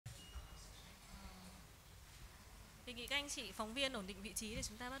Đề nghị các anh chị phóng viên ổn định vị trí để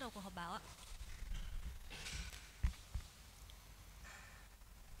chúng ta bắt đầu cuộc họp báo ạ.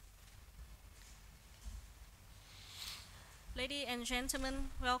 Ladies and gentlemen,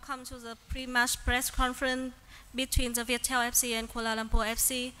 welcome to the pre-match press conference between the Viettel FC and Kuala Lumpur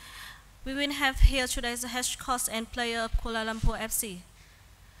FC. We will have here today the head coach and player of Kuala Lumpur FC.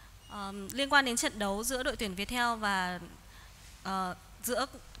 Liên quan đến trận đấu giữa đội tuyển Viettel và giữa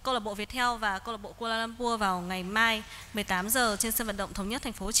câu lạc bộ Viettel và câu lạc bộ Kuala Lumpur vào ngày mai 18 giờ trên sân vận động Thống nhất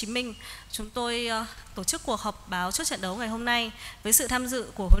thành phố Hồ Chí Minh, chúng tôi tổ chức cuộc họp báo trước trận đấu ngày hôm nay với sự tham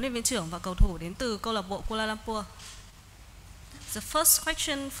dự của huấn luyện viên trưởng và cầu thủ đến từ câu lạc bộ Kuala Lumpur. The first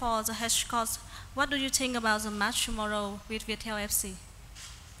question for the head coach: what do you think about the match tomorrow with Viettel FC?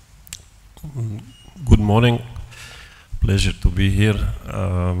 Good morning. Pleasure to be here.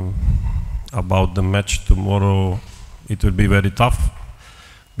 About the match tomorrow, it will be very tough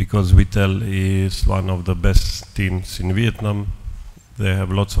because Viettel is one of the best teams in Vietnam. They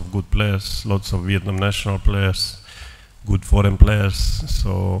have lots of good players, lots of Vietnam national players, good foreign players.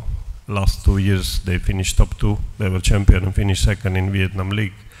 So last 2 years they finished top 2. They were champion and finished second in Vietnam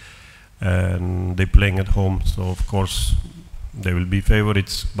League. And they're playing at home, so of course they will be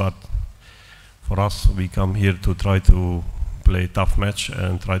favorites. But for us, we come here to try to play a tough match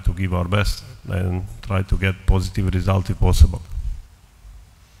and try to give our best and try to get positive result if possible.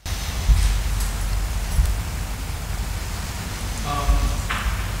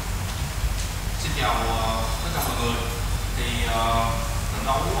 Xin chào tất cả mọi người. Thì trận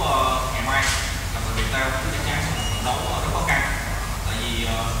đấu ngày mai là đội Viettel chắc chắn là một trận đấu rất khó khăn. Tại vì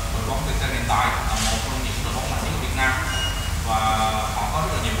đội bóng Viettel hiện tại là một trong những đội bóng mạnh nhất của Việt Nam và họ có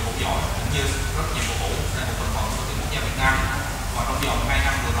rất là nhiều cầu thủ giỏi cũng như rất nhiều cầu thủ đang một phần của tuyển quốc gia Việt Nam. Và trong vòng 2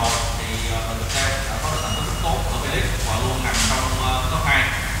 năm vừa rồi thì đội Viettel đã có được thành tích rất tốt ở V-League và luôn nằm trong top 2.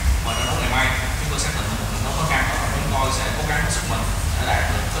 Và trận đấu ngày mai chúng tôi xác định là một trận đấu khó khăn và chúng tôi sẽ cố gắng hết sức mình để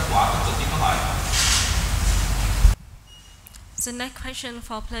đạt được kết quả tích cực nhất có thể. The next question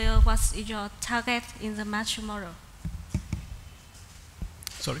for player: what is your target in the match tomorrow?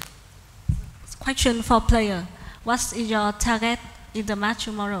 Sorry? Question for player: what is your target in the match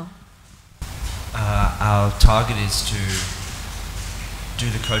tomorrow? Our target is to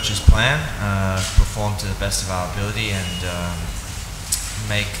do the coach's plan, perform to the best of our ability, and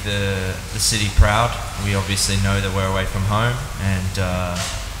make the city proud. We obviously know that we're away from home, and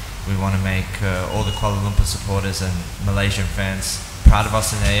we want to make all the Kuala Lumpur supporters and Malaysian fans proud of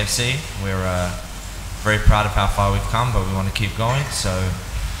us in the AFC. We're very proud of how far we've come, but we want to keep going. So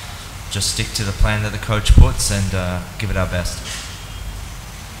just stick to the plan that the coach puts and give it our best.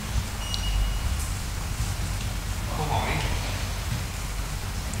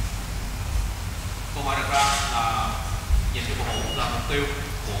 Câu hỏi đặt ra là dành cho cầu thủ là mục tiêu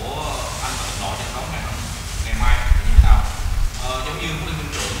của anh và đồng đội trận đấu ngày mai là như thế nào? Giống như huấn luyện viên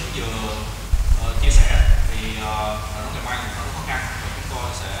trưởng vừa chia sẻ thì trận đấu ngày mai là một trận đấu khó khăn và chúng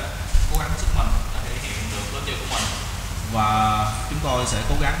tôi sẽ cố gắng sức mình để thể hiện được lối chơi của mình và chúng tôi sẽ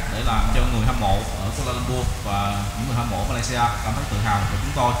cố gắng để làm cho người hâm mộ ở Kuala Lumpur và những người hâm mộ Malaysia cảm thấy tự hào về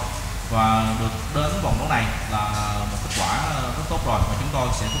chúng tôi. Và được đến vòng đấu này là một kết quả rất tốt rồi và chúng tôi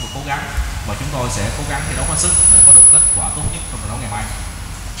sẽ tiếp tục cố gắng và chúng tôi sẽ cố gắng thi đấu hết sức để có được kết quả tốt nhất trong trận đấu ngày mai.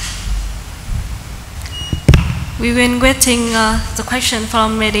 We will waiting the question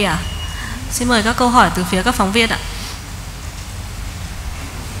from media. Xin mời các câu hỏi từ phía các phóng viên ạ.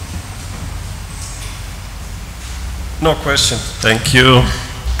 No question. Thank you.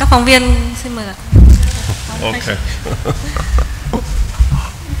 Các phóng viên xin mời ạ. Okay.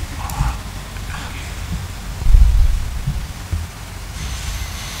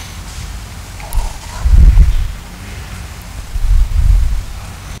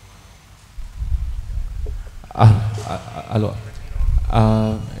 Hello.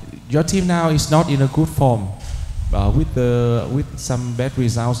 Your team now is not in a good form with some bad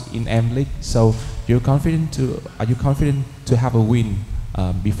results in M-League. So are you confident to have a win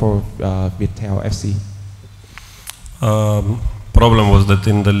before Viettel FC? Problem was that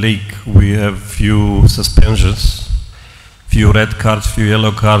in the league we have few suspensions, few red cards, few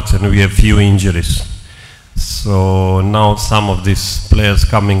yellow cards, and we have few injuries. So now some of these players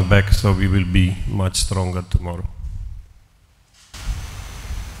coming back, so we will be much stronger tomorrow.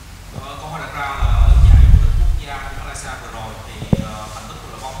 Câu hỏi đặt ra là giải vô địch quốc gia của Malaysia vừa rồi thì thành tích của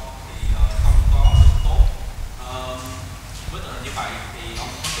đội bóng thì không có được tốt. Với tình hình như vậy thì ông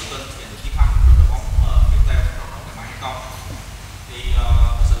có tự tin giành được chiến thắng trước đội bóng Viettel trong đấu ngày mai hay không? Thì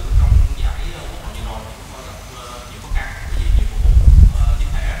thực sự trong giải quốc hội vừa rồi thì chúng tôi gặp nhiều khó khăn bởi vì nhiều cầu thủ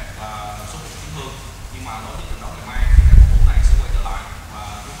dính thẻ và số lượng chấn thương. Nhưng mà đối với trận đấu ngày mai thì các cầu thủ này sẽ quay trở lại và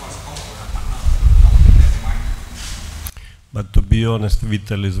chúng tôi sẽ có một đội hình mạnh hơn trong trận đấu Viettel ngày mai. But to be honest,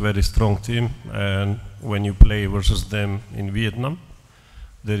 Viettel is a very strong team, and when you play versus them in Vietnam,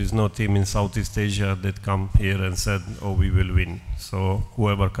 there is no team in Southeast Asia that come here and said, oh, we will win. So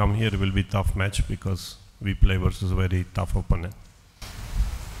whoever come here will be tough match because we play versus very tough opponent.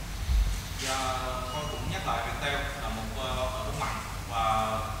 Tôi cũng nhắc lại Viettel là một đội bóng mạnh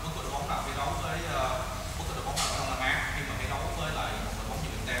và bất cứ đội bóng nào thi đấu với bất cứ đội bóng nào ở Đông Nam Á khi mà thi đấu với lại một đội bóng như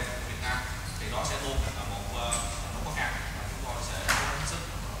Viettel Việt Nam thì đó sẽ luôn là một trận đấu khó khăn và chúng tôi sẽ cố gắng hết sức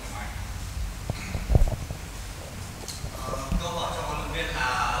trong ngày mai. Câu hỏi cho huấn luyện viên là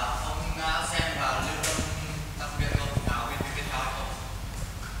ông xem và lưu tâm đặc biệt cầu thủ nào bên Viettel hay không?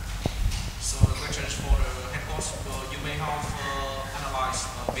 So the question is for the head coach. You may have analyzed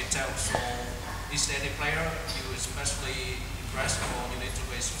Viettel. So is there any player you especially impressed or you need to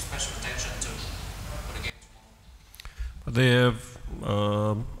pay special attention to for the game tomorrow? They have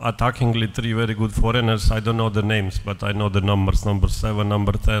attackingly 3 very good foreigners. I don't know the names, but I know the numbers, number 7,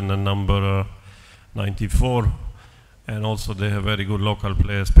 number 10 and number 94. And also they have very good local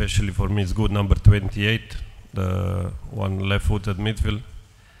players, especially for me it's good number 28, the one left-footed midfield.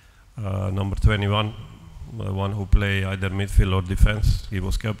 Number 21, the one who play either midfield or defense. He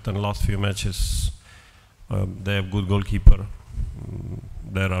was captain last few matches. They have good goalkeeper.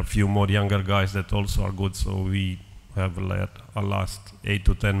 There are a few more younger guys that also are good, so we have our last 8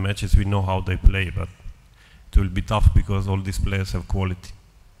 to 10 matches. We know how they play, but it will be tough because all these players have quality.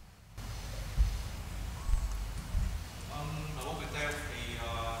 Đội bóng Viettel thì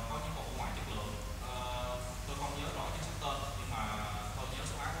có những cầu thủ ngoại chất lượng. Tôi không nhớ rõ chính xác tên nhưng mà tôi nhớ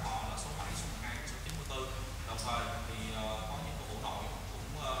số áo của họ là số 7, số 12, số 94. Đồng thời thì có những cầu thủ nội cũng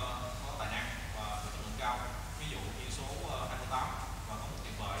có tài năng và chất lượng cao. Ví dụ như số 28 và có một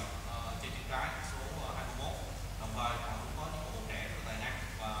tiền vệ trên chân trái số 21. Đồng thời họ cũng có những cầu thủ trẻ rất là tài năng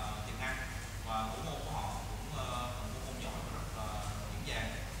và tiềm năng và thủ môn của họ cũng là một môn giỏi và rất là vững vàng.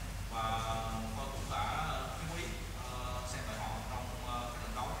 Và tôi cũng đã chú ý xem lại họ trong các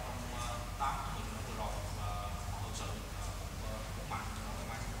trận đấu trong 8 trận đấu vừa rồi và họ thực sự cũng mạnh trong ngày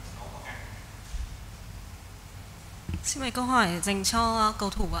mai trận đấu khó khăn. Xin mời câu hỏi dành cho cầu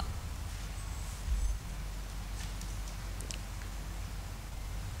thủ ạ.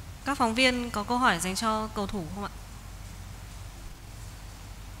 Các phóng viên có câu hỏi dành cho cầu thủ không ạ?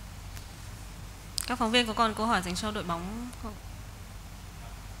 Các phóng viên có còn câu hỏi dành cho đội bóng không?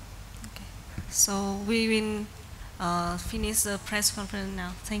 Okay. So we will finish the press conference now.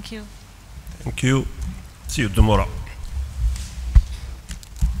 Thank you. Thank you. See you tomorrow.